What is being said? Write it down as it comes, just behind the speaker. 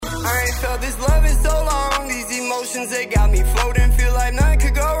I ain't felt this love in so long. These emotions, they got me floating. Feel like nothing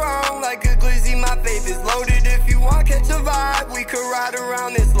could go wrong. Like a glizzy, my faith is loaded. If you want, catch a vibe. We could ride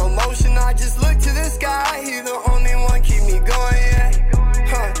around in slow motion. I just look to the sky. He the only one keep me going, yeah.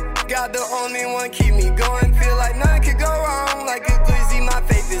 God the only one keep me going. Feel like nothing could go wrong. Like a glizzy, my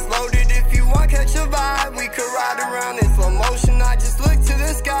faith is loaded. If you want, catch a vibe. We could ride around in slow motion. I just look to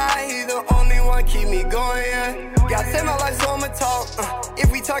the sky. He the only one keep me going, yeah. Gotta say my life, so I'ma talk.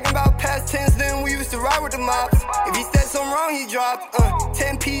 If we talking about past tense, then we used to ride with the mops. If he said something wrong, he dropped.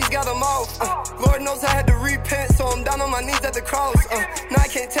 10 P's got him off. Lord knows I had to repent, so I'm down on my knees at the cross. Now I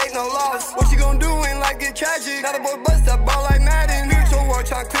can't take no loss. What you gonna do when life get tragic? Now the boy bust up, ball like Madden. Mutual war,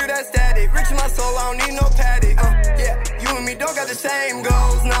 tryna clear that static. Rich in my soul, I don't need no paddock. Yeah, you and me don't got the same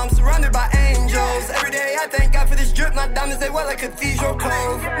goals. Now I'm surrounded by angels. Every day I thank God for this drip. My diamonds, they wet like Cathedral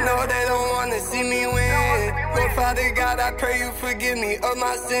Cove. No, they don't wanna see me win. Lord Father God, I pray you forgive me of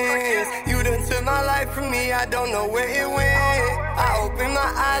my sins. You done took my life from me, I don't know where it went. I opened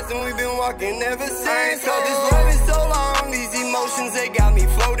my eyes and we've been walking ever since. So this love is so long, these emotions, they got me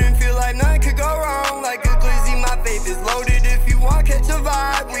floating. Feel like nothing could go wrong. Like a glizzy, my faith is loaded. If you want, catch a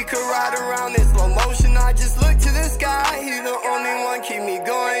vibe. We could ride around in slow motion. I just look to the sky. He the only one keep me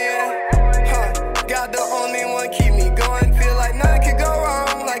going, yeah. God the only one keep me going. Feel like nothing could go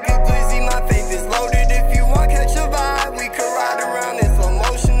wrong. Like a glizzy, my faith is loaded. If you want, catch a vibe. We could ride around in slow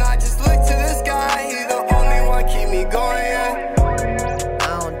motion. I just look to the sky. He the only one keep me going, yeah. I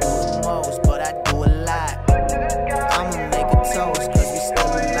don't do the most, but I do a lot. I'ma make a toast, cause we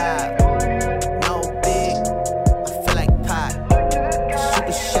still alive. No big, I feel like Pac. Shoot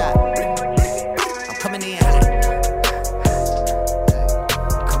a shot. I'm coming in hot.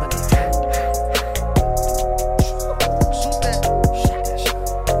 Coming in hot. Shoot that. Shoot that shot.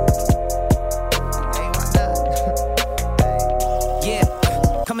 Hey, why not? Yeah,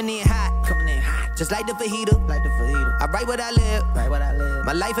 coming in hot. Coming in hot. Just like the fajita. Like the fajita. I write what I live. Write what I live.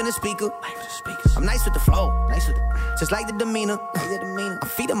 My life in the speaker. I'm nice with the flow. Nice with the, just like the demeanor. I'm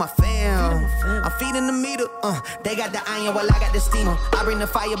feeding my fam. I'm feeding the meter. They got the iron while I got the steamer. I bring the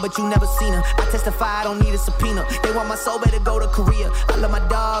fire, but you never seen her. I testify, I don't need a subpoena. They want my soul, better go to Korea. I love my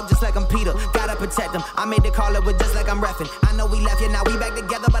dog just like I'm Peter. Gotta protect them. I made the call up with just like I'm reffing. I know we left, yeah, now we back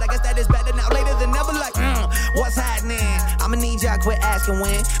together, but I guess that is better now. Later than never, like, what's happening? I'ma need y'all quit asking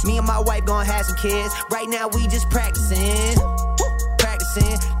when. Me and my wife gonna have some kids. Right now we just practicing.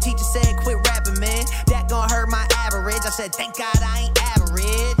 Teacher said quit rapping, man. That gon' hurt my average. I said thank God I ain't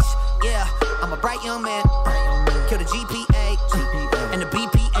average. Yeah, I'm a bright young man. Kill the GPA and the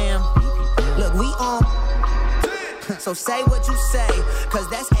BPM. Look, we on. So say what you say, cause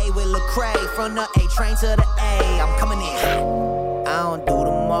that's A with Lecrae. From the A train to the A, I'm coming in. I don't do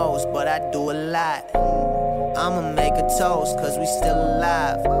the most, but I do a lot. I'ma make a toast, cause we still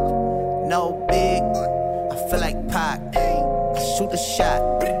alive. No big, I feel like Pac. Shoot a shot.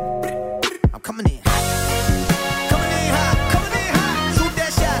 I'm coming in hot. Coming in hot. Coming in hot. Shoot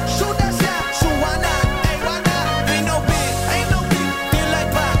that shot. Shoot that shot. Shoot, why not? Hey, why not? Ain't no big. Ain't no big. Feel like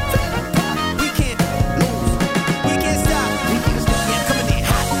Pac. We can't lose. We can't stop. We can't stop. Yeah, coming in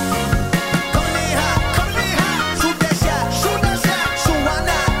hot. Coming in hot. Coming in hot. Shoot that shot. Shoot that shot. Shoot, why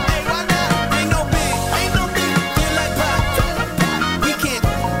not? Hey, why not? Ain't no big. Ain't no big. Feel like Pac. We can't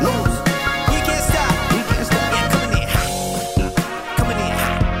lose. We can't stop. We can't stop. Yeah, coming in hot. Coming in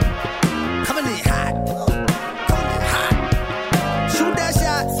hot. Coming in hot. Coming in hot. Shoot that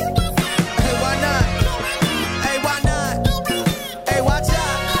shot. Hey, why not? Hey, why not? Hey, watch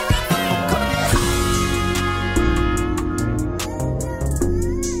out. Coming in hot.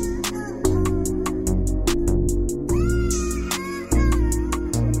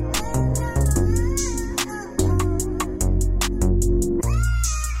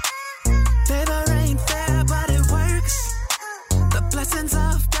 Favor ain't fair, but it works. The blessings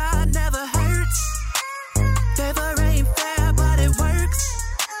of God never hurts. Favor ain't fair, but it works.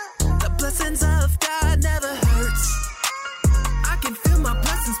 The blessings of God never hurts. I can feel my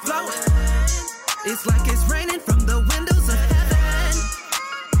blessings flowing. It's like it's raining from the windows of heaven.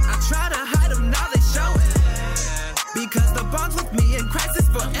 I try to hide them, now they show it. Because the bonds with me in Christ is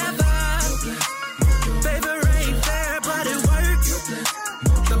forever. Favor ain't fair, but it works.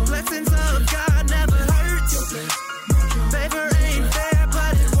 The blessings of God never hurts. Favor ain't fair,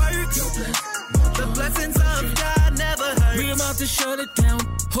 but it works. The blessings of God never hurts. We're about to shut it down.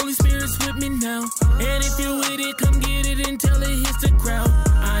 Holy Spirit's with me now. And if you're with it, come get it until it hits the ground.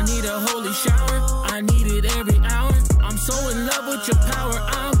 I need a holy shower. I need it every hour. I'm so in love with your power.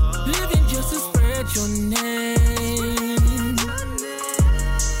 I'm living just to spread your name.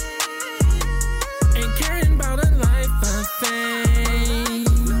 And caring about a life of fame.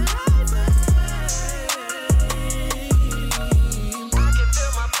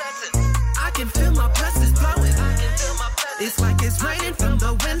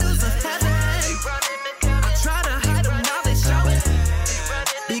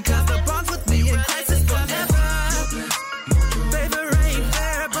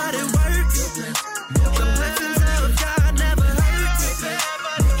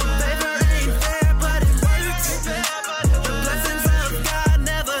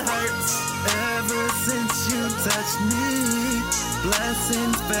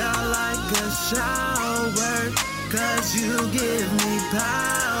 felt like a shower, 'cause you give me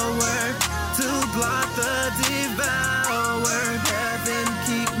power to block the devourer. Heaven,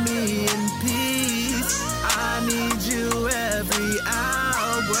 keep me in peace. I need you every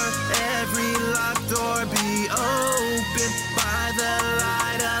hour. Every locked door be open by the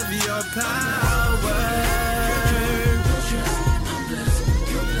light of your power.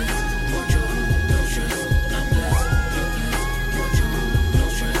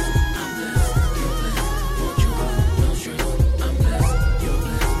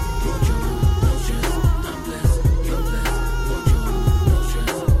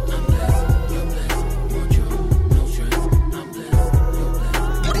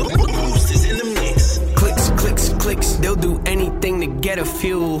 They'll do anything to get a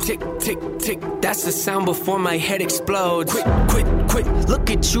few. Tick, tick, tick, that's the sound before my head explodes. Quick, quick, quick,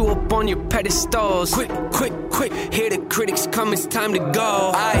 look at you up on your pedestals. Quick, quick, quick, hear the critics come, it's time to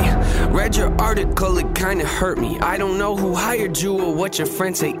go. I read your article, it kinda hurt me. I don't know who hired you or what your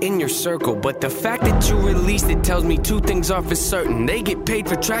friends say in your circle, but the fact that you released it tells me two things are for certain. They get paid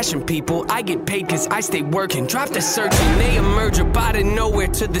for trashing people, I get paid 'cause I stay working. Drop the searching, they emerge up out of nowhere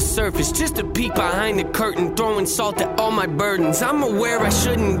to the surface, just a peek behind the curtain, throwing salt at all my burdens. I'm aware I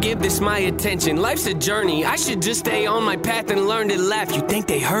shouldn't give this my attention. Life's a journey, I should just stay on my path and learn to laugh. You think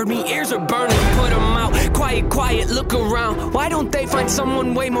they heard me? Ears are burning, put them out. Quiet, quiet, look around. Why don't they find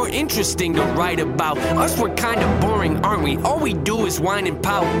someone way more interesting to write about? Us, we're kinda boring, aren't we? All we do is whine and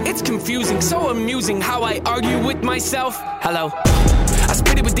pout. It's confusing, so amusing how I argue with myself. Hello. I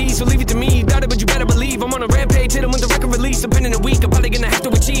spit it with these, so leave it to me. Doubt it, but you better believe I'm on a rampage, hit 'em with the record release. Depending a week, I'm probably gonna have to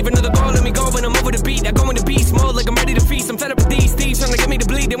achieve another goal. Let me go when I'm over the beat. I go into beast mode like I'm ready to feast. I'm fed up with these thieves trying to get me to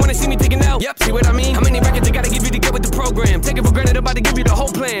bleed. They wanna see me taking out. Yep, see what I mean? How many records I gotta give you to get with the program? Take it for granted, I'm about to give you the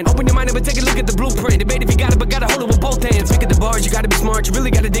whole plan. Open your mind up and take a look at the blueprint. Debate if you got it, but gotta hold it with both hands. Pick at the bars, you gotta be smart. You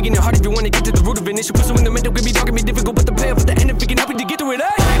really gotta dig in your heart if you wanna get to the root of it. Issue pursuing the mental can be dark and be difficult, but the payoff at the end of it can help you to get through it.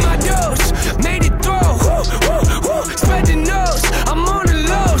 Hey, my dose, made it through. Woo, woo, woo. Spread the nose, I'm on the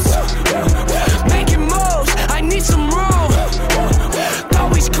lows. Making moves, I need some room.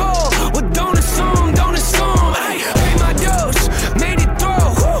 Always cold, well don't assume, don't assume. Hey, pay my dose, made it through.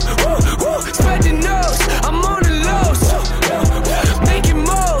 Woo, woo, woo. Spread the nose, I'm on the lows. Making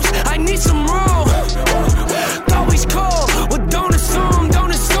moves, I need some room. Always cold, well don't assume,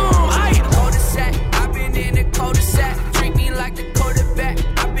 don't assume. Hey, cul-de-sac, I've been in the cul-de-sac. Treat me like the quarterback.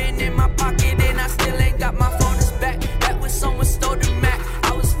 I've been in my pocket and I still ain't got my phone back. That when someone stole the Mac,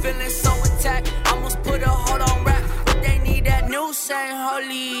 I was feeling so attacked. Almost put a hold on rap, but they need that new saying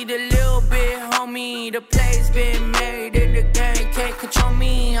holy. The little bit homie, the play's been made and the game can't control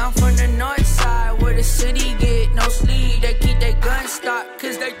me. I'm from the north side where the city get no sleep. They keep their guns stocked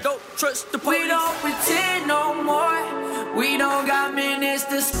 'cause they don't trust the police. We don't pretend no more. We don't got minutes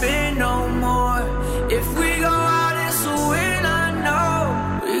to spend no more. If we go out, it's a win, I know.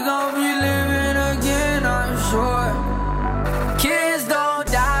 We gon' be living again, I'm sure. Kids don't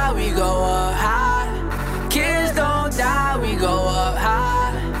die, we go up high. Kids don't die, we go up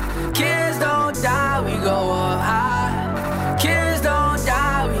high. Kids don't die, we go up high. Kids don't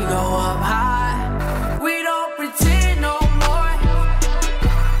die, we go up high. We don't pretend no more.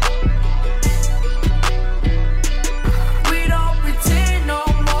 We don't pretend no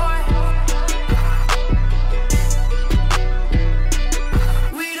more.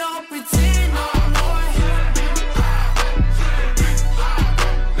 We don't pretend no more.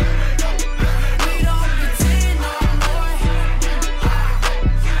 We don't pretend no more.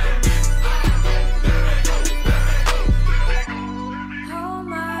 Hold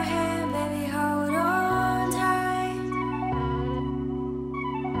my hand, baby, hold on tight.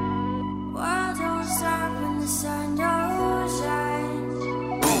 World don't stop when the sun don't shine.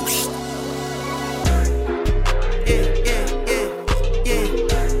 Yeah, yeah, yeah, yeah,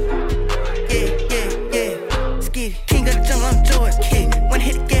 yeah, yeah, yeah. Skid, king of the jungle, I'm George. Yeah, when I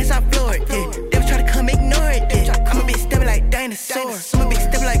hit the gas, I floor it. Yeah, they was try to come ignore it. Yeah, I'm a bit stubby like dinosaur. I'm a bit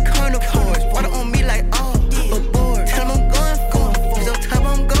stubby like carnivores. Water on me like aboard. Tell 'em I'm going for it. It's on top,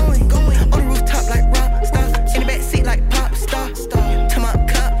 I'm going. On the rooftop like rock star. In the back seat like pop star. Tell my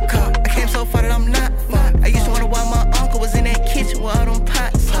cop. I came so far that I'm not far. I used to wanna walk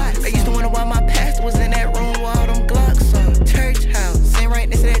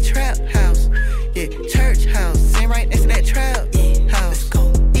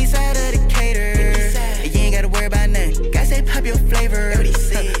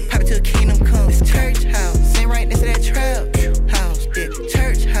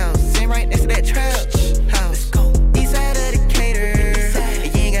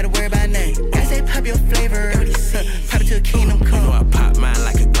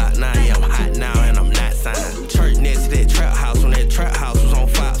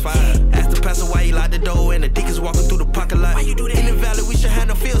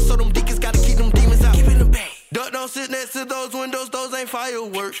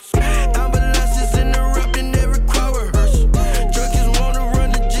fireworks. Ambulances interrupting every choir rehearsal. Junkies wanna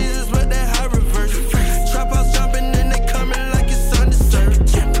run to Jesus with that high reverse. Trap house jumping and they coming like it's underserved.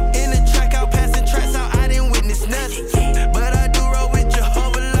 In the track out, passing tracks out, I didn't witness nothing. But I do roll with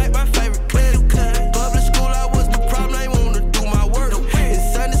Jehovah like my favorite clip. Public school, I was the problem, I ain't wanna do my work. In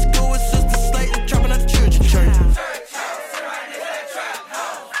Sunday school with Sister Slate and trapping out the children's church.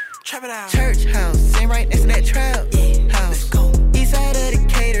 Trap it out. Church house, same right next to that trap. House, go. East side of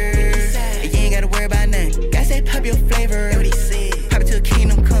Decatur. And you ain't gotta worry about nothing. Guys say pop your flavor. What he said. Pop it till the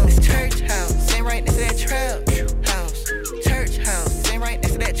kingdom come. It's church house, same right next to that trap. House, church house, same right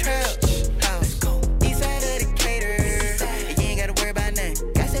next to that trap. House, go. East side of Decatur. And you ain't gotta worry about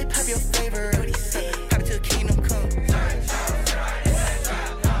nothing. Guys say pop your flavor. What he said. Pop it till the kingdom come.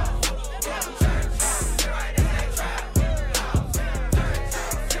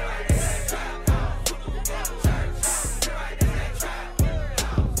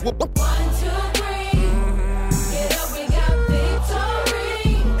 One, two, three. Get up, we got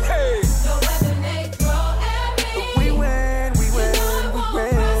victory. Hey, No weapon they throw at me. we win, we win, we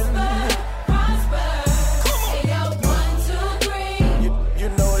win. Prosper. Hey, yo, 1, 2, 3. You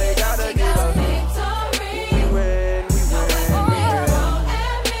know they gotta We get got up. victory. We win, we No weapon they win. throw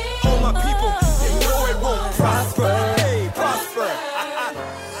at me. All my people, you know it won't prosper. Hey, prosper.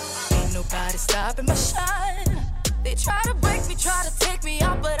 Ain't nobody stopping my shine. They try to break me, try to take me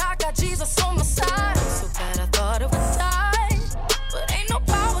out, but I got Jesus on my side. So bad I thought it would die, but ain't no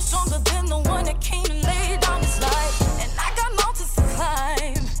power stronger than the one that came and laid down his life. And I got mountains to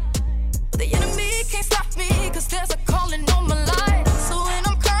climb, but the enemy can't stop me, cause there's a calling on my life. So when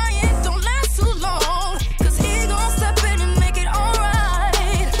I'm crying, don't last too long, cause he gon' step in and make it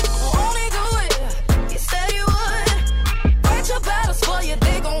alright. Won't he do it? He said he would. Fight your battles for you,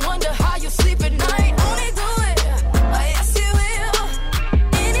 they gon' wonder how you sleep at night. Won't he do it? Yes, he will.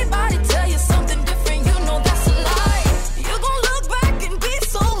 Anybody tell you something different, you know that's a lie. You gon' look back and be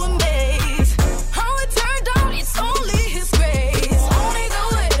so amazed. How it turned out, it's only his grace. Won't he do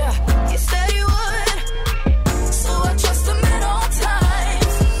it? He said he would. So I trust him at all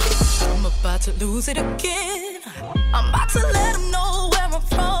times. I'm about to lose it again. I'm about to let him know where I'm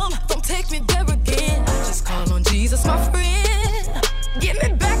from. Don't take me there again. I just call on Jesus, my friend. Get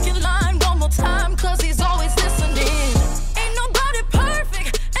me back in line one more time, cause he's always listening. Ain't nobody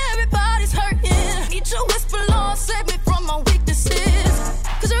perfect, everybody's hurting. Need your whisper, Lord, save me from my weaknesses,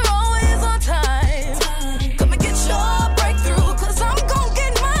 cause you're always on time. Come and get your breakthrough, cause I'm gon'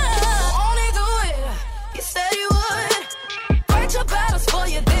 get mine. Won't he do it? He said he would. Fight your battles for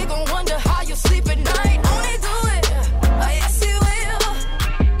you, they gon' wonder how you sleep at night. Won't he do it? Yes, he will.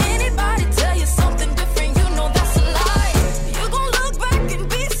 Anybody tell you something different, you know that's a lie. You gon' look back and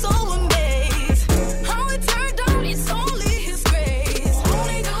be so amazed. How it turned out, it's only his grace.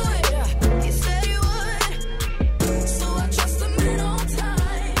 Won't he do it? He said he would. So I trust him at all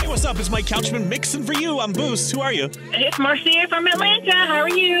times. Hey, what's up? It's Mike Couchman mixing for you on Boost. Who are you? It's Marcia from Atlanta. How are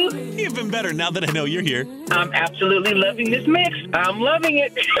you? You've been better now that I know you're here. I'm absolutely loving this mix. I'm loving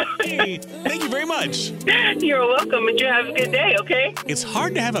it. Hey, thank you very much. You're welcome, and you have a good day, okay? It's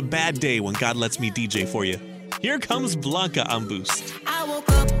hard to have a bad day when God lets me DJ for you. Here comes Blanca on Boost. I woke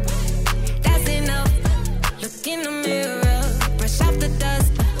up, that's enough. Look in the mirror, brush off the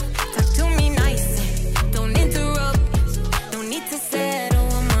dust. Talk to me nice, don't interrupt. No need to settle,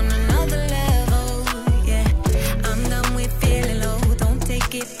 I'm on another level. Yeah, I'm done with feeling low. Don't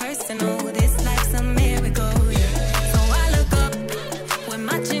take it personal, this life's a miracle. Yeah. So I look up, we're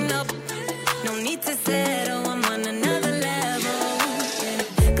matching up. No need to settle, I'm on another level.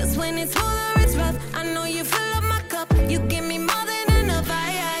 Yeah. Cause when it's smooth or it's rough, I know you fill up my cup. You give me more than enough.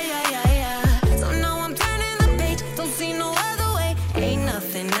 So now I'm turning the page. Don't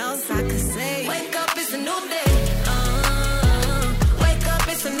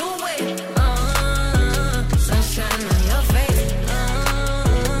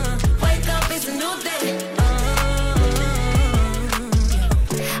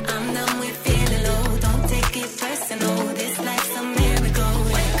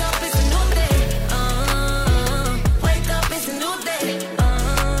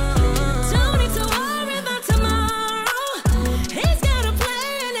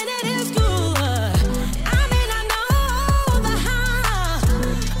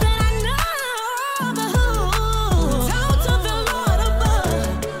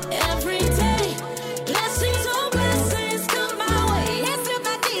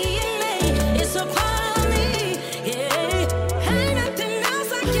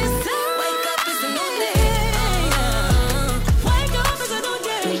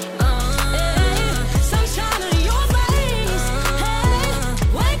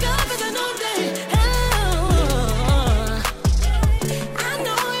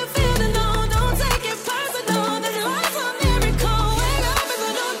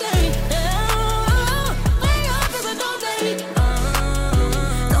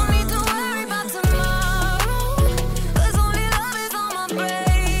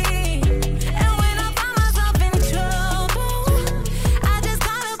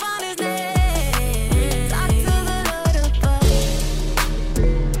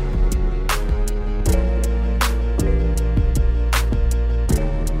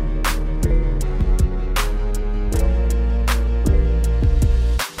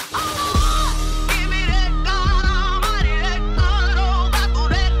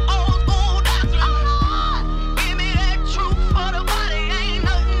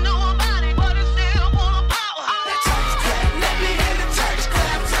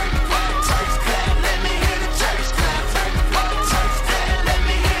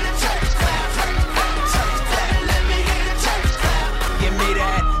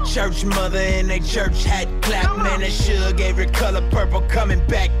church mother in they church hat clap. Man, that sugar gave her color purple, coming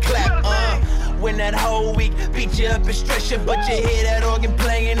back clap. When that whole week beat you up and stress you, but you hear that organ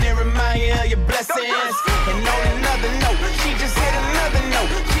playing and remind you of your blessings. And on another note, she just hit another note.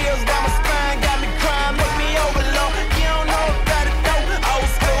 Chills down my spine, got me crying, make me overload. You don't know about it though. Old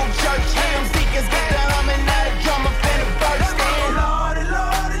school church hymns, deacons get the humming, now the drummer finna burst in. Lordy,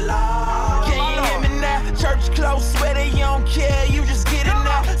 Lordy, Lord. Can you hear me now? Church close, sweater, you don't care, you just get it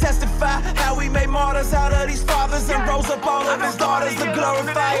now. Testify how we made martyrs out of these fathers and rose up all of his daughters to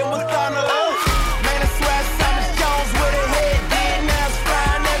glorify him with honor. Man, I swear Simon Jones with her head did. Now it's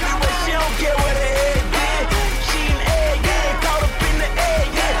flying everywhere, she don't care what her head did. She an egg, yeah, caught up in the egg,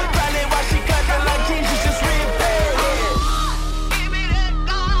 yeah. Probably why she clapping like Jesus just repaired, yeah. Give me that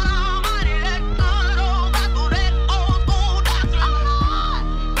God Almighty, that good old gospel, that old school doctrine.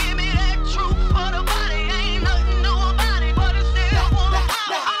 Give me that truth for the body, ain't nothing new about it, but it's still full of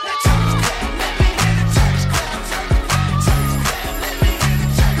power.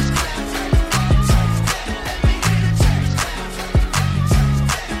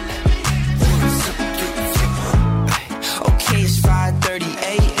 Okay, it's 5:30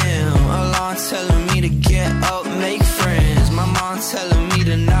 a.m. Alarm telling me to get up, make friends. My mom telling me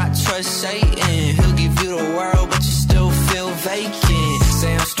to not trust Satan. He'll give you the world, but you still feel vacant.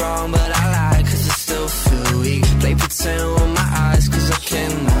 Say I'm strong, but I lie, cause I still feel weak. Play pretend with my eyes, cause I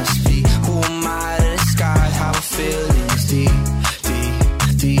cannot speak. Who am I to disguise how I feel is deep,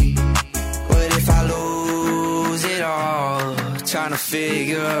 deep, deep. What if I lose it all? Trying to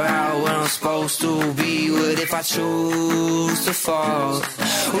figure out what I'm supposed to be. What if I choose to fall?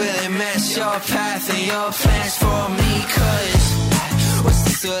 Will it mess your path and your plans for me? Cause what's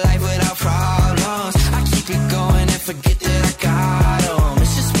this to life without problems? I keep it going and forget that I got them.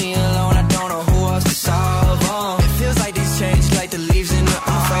 It's just me alone, I don't know who else to solve them. It feels like these change like the leaves in the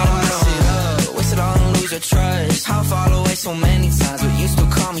autumn. Mess it up, waste it all and lose your trust. How far away so many times, but you still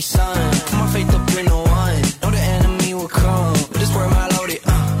call me son. Put my faith up in the one, know the enemy will come. But it's where my loaded,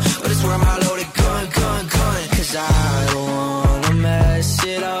 but it's where my loaded gun. Cause I don't wanna mess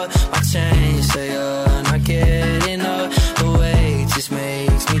it up. My chains say not getting up. The weight just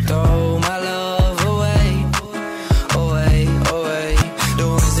makes me throw my love away. The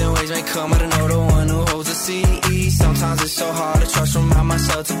winds and waves may come, but I know the one who holds the sea. Sometimes it's so hard to trust, remind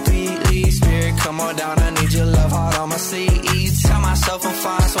myself to completely. Spirit, come on down, I need your love hard on my sleeve. Tell myself I'm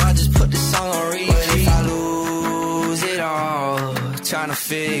fine, so I just put this song on repeat. What if I lose it all? Trying to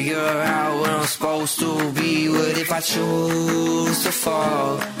figure out what I'm supposed to be. What if I choose to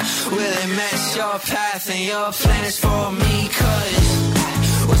fall? Will it mess your path and your plans for me?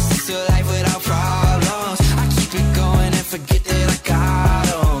 Cause what's this to life without problems? I keep it going and forget that I got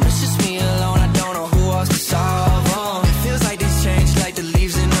them. It's just me alone, I don't know who else to solve them. It feels like this change like the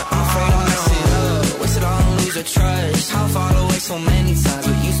leaves in the autumn. Afraid I'll mess it up, waste it all and lose your trust. How far away so many times,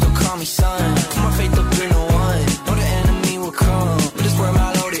 but you still call me son. Put my faith up in the one, know the enemy will come. But it's where my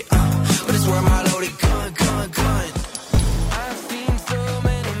loaded, but it's where my loaded gun. I've seen so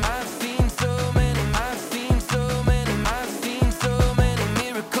many, I've seen so many, I've seen so many, I've seen so many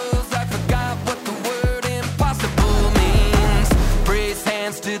miracles. I forgot what the word impossible means. Raise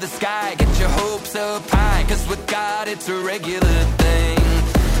hands to the sky, get your hopes up high, cause with God it's a regular thing.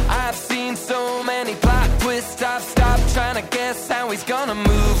 I've seen so many plot twists, I've stopped trying to guess how he's gonna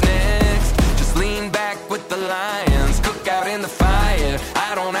move next. Just lean back with the lions, cook out in the fire.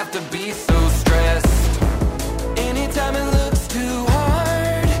 I don't have to be so stressed. Anytime it looks too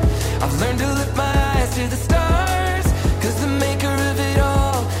hard, I've learned to lift my eyes to the stars. Cause the maker of it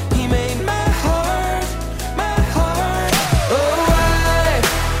all, he made my heart, my heart. Oh, I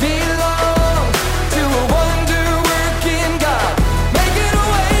belong to a wonder-working God, making a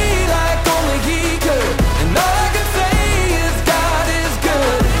way like only he could. And all I can say is God is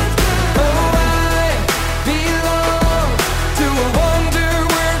good. Oh, I belong to a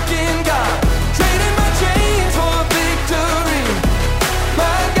wonder-working God, trading my chains for victory.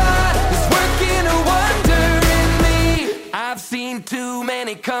 My God is working a wonder in me. I've seen too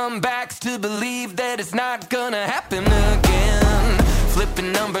many comebacks to believe that it's not gonna happen again.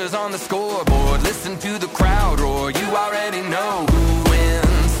 Flipping numbers on the scoreboard, listen to the crowd roar. You already know who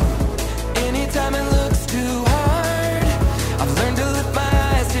wins. Anytime it looks too hard, I've learned to lift my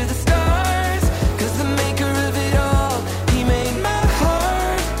eyes to the stars. Cause the maker of it all, he made my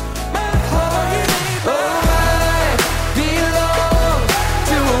heart, my heart. Oh, I belong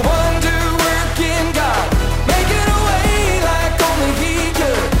to a wonder-working God, making a way like only he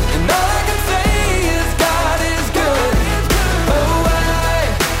could. And all I can say is God is good. Oh, I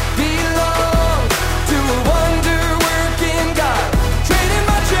belong to a wonder-working God, trading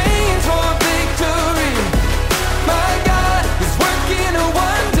my chains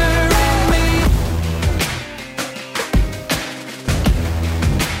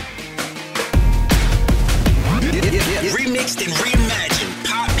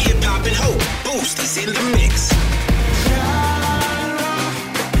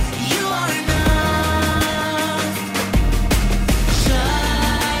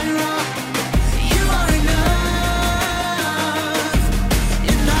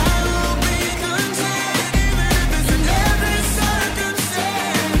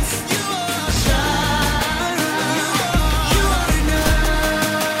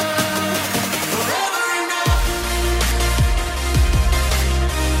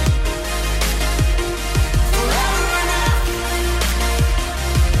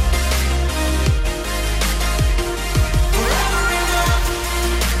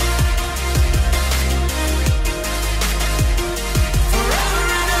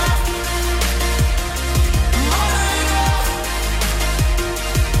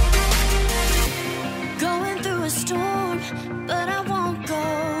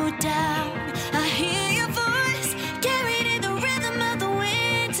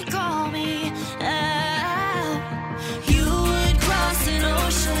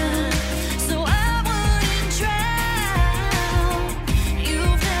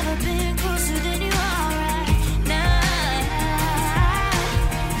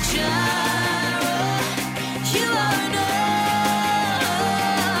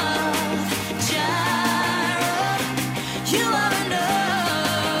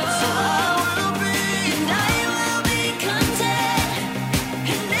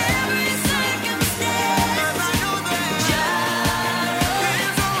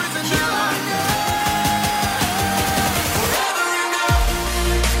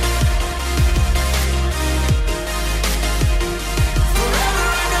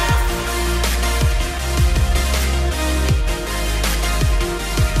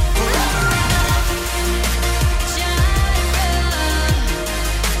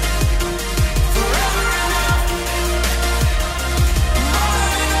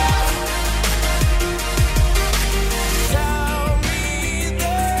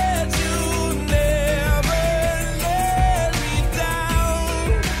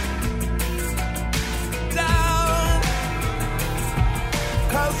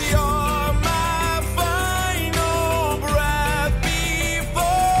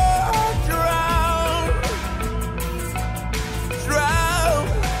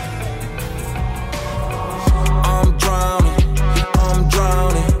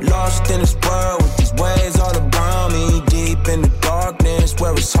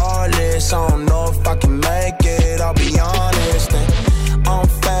I don't know if I can make it, I'll be honest. And I'm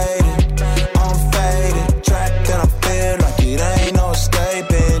faded, trapped and I feel like it ain't no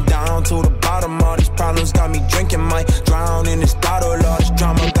escaping. Down to the bottom, all these problems got me drinking. Might drown in this bottle, all this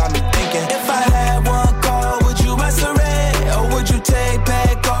drama got me thinking. If I had one call, would you answer it? Or would you take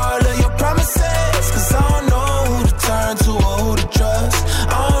back all of your promises? Cause I don't know who to turn to or who to trust.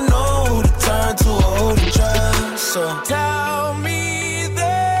 I don't know who to turn to or who to trust. So tell me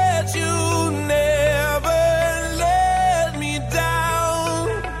that you never let me down.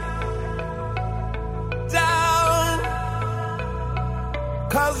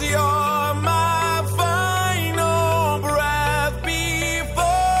 Cause you're my final breath before I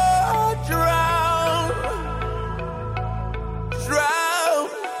drown.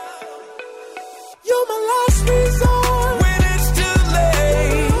 You're my last resort when it's too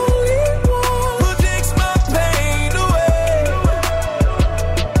late. The only one who takes my pain away.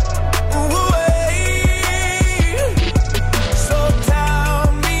 So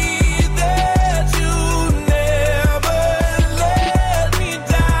tell me that you never let me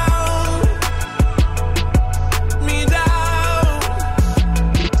down.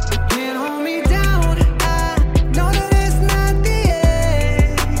 Can't hold me down. I know that it's not the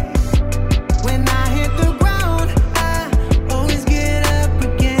end. When I hit the ground, I always get up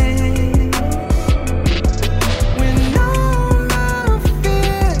again. When all my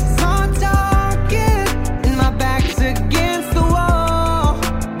fears are talking and my back's against the wall,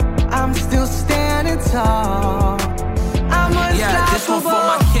 I'm still standing tall. I'm Yeah, this one for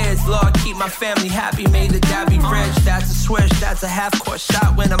my kids, Lord, keep my family happy. Made the dad be rich, that's a switch, that's a half-court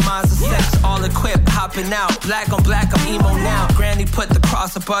shot when a Mazda 6. All equipped, hopping out, black on black, I'm emo now. Granny put the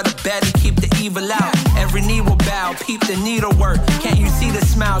cross above the bed to keep the evil out. Every knee will bow, peep the needlework. Can't you see the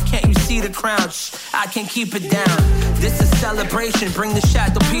smile, can't you see the crown? Shh, I can't keep it down. This is celebration, bring the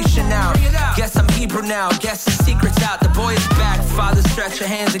Shadowpecia now. Guess I'm Hebrew now, guess the secret's out. The boy is back, father stretch your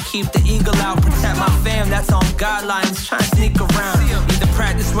hands and keep the eagle out. Protect my fam, that's on guidelines, try to sneak around. Either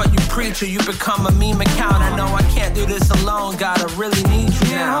practice what you preach or you become a meme account. I know I can't do this alone, God, I really need you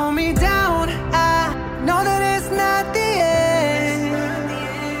Can't now. hold me down. I know that it's not the end.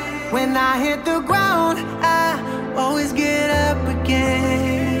 When I hit the ground, I always get up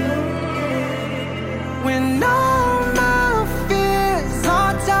again. When all my fears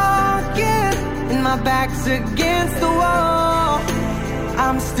are talking and my back's against the wall,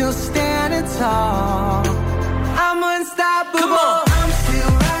 I'm still standing tall. I'm unstoppable. Come on. I'm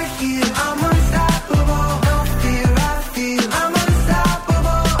still right here. I'm unstoppable. No fear I feel. I'm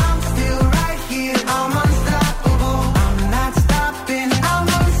unstoppable. I'm still right here. I'm unstoppable. I'm not stopping. I'm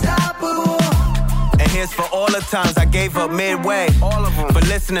unstoppable. And here's for all the times I gave up midway. All of them. For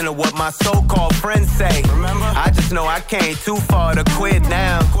listening to what my so-called friends say. Remember? I just know I came too far to quit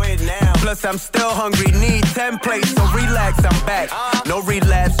now. Plus I'm still hungry, need 10 plates, so relax, I'm back. No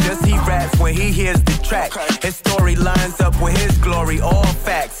relapse, just he raps when he hears the track. His story lines up with his glory, all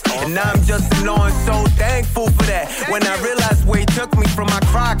facts. And I'm just annoying, so thankful for that. When I realized where he took me from, I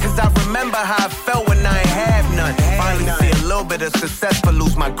cried, cause I remember how I felt when I ain't have none. Finally see a little bit of success, but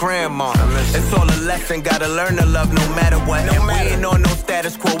lose my grandma. It's all a lesson, gotta learn to love no matter what. And we ain't on no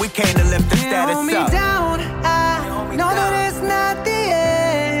status quo, we came to lift the status Hold me up. down. I know that it's not the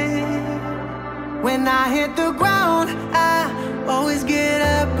end. When I hit the ground, I always get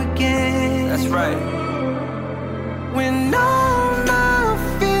up again. That's right. When all my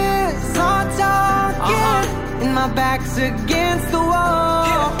fears are talking and my back's against the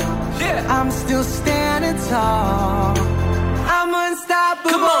wall, I'm still standing tall. I'm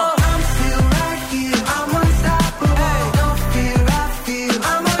unstoppable. Come on. I'm still right here. I'm unstoppable. No fear I feel.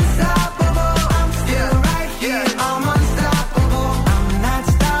 I'm unstoppable. I'm still right here. I'm unstoppable. I'm not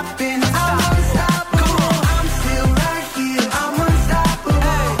stopping. I'm unstoppable. I'm still right here. I'm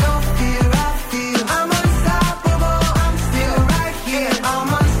unstoppable. No fear I feel. I'm unstoppable. I'm still right here. I'm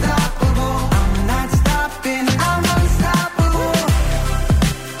unstoppable. I'm not stopping. I'm unstoppable.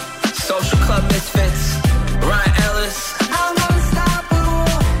 Social Club Misfits, Ryan Ellis. I'm unstoppable.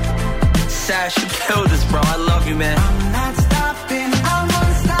 Sash, you killed us, bro. I love you, man.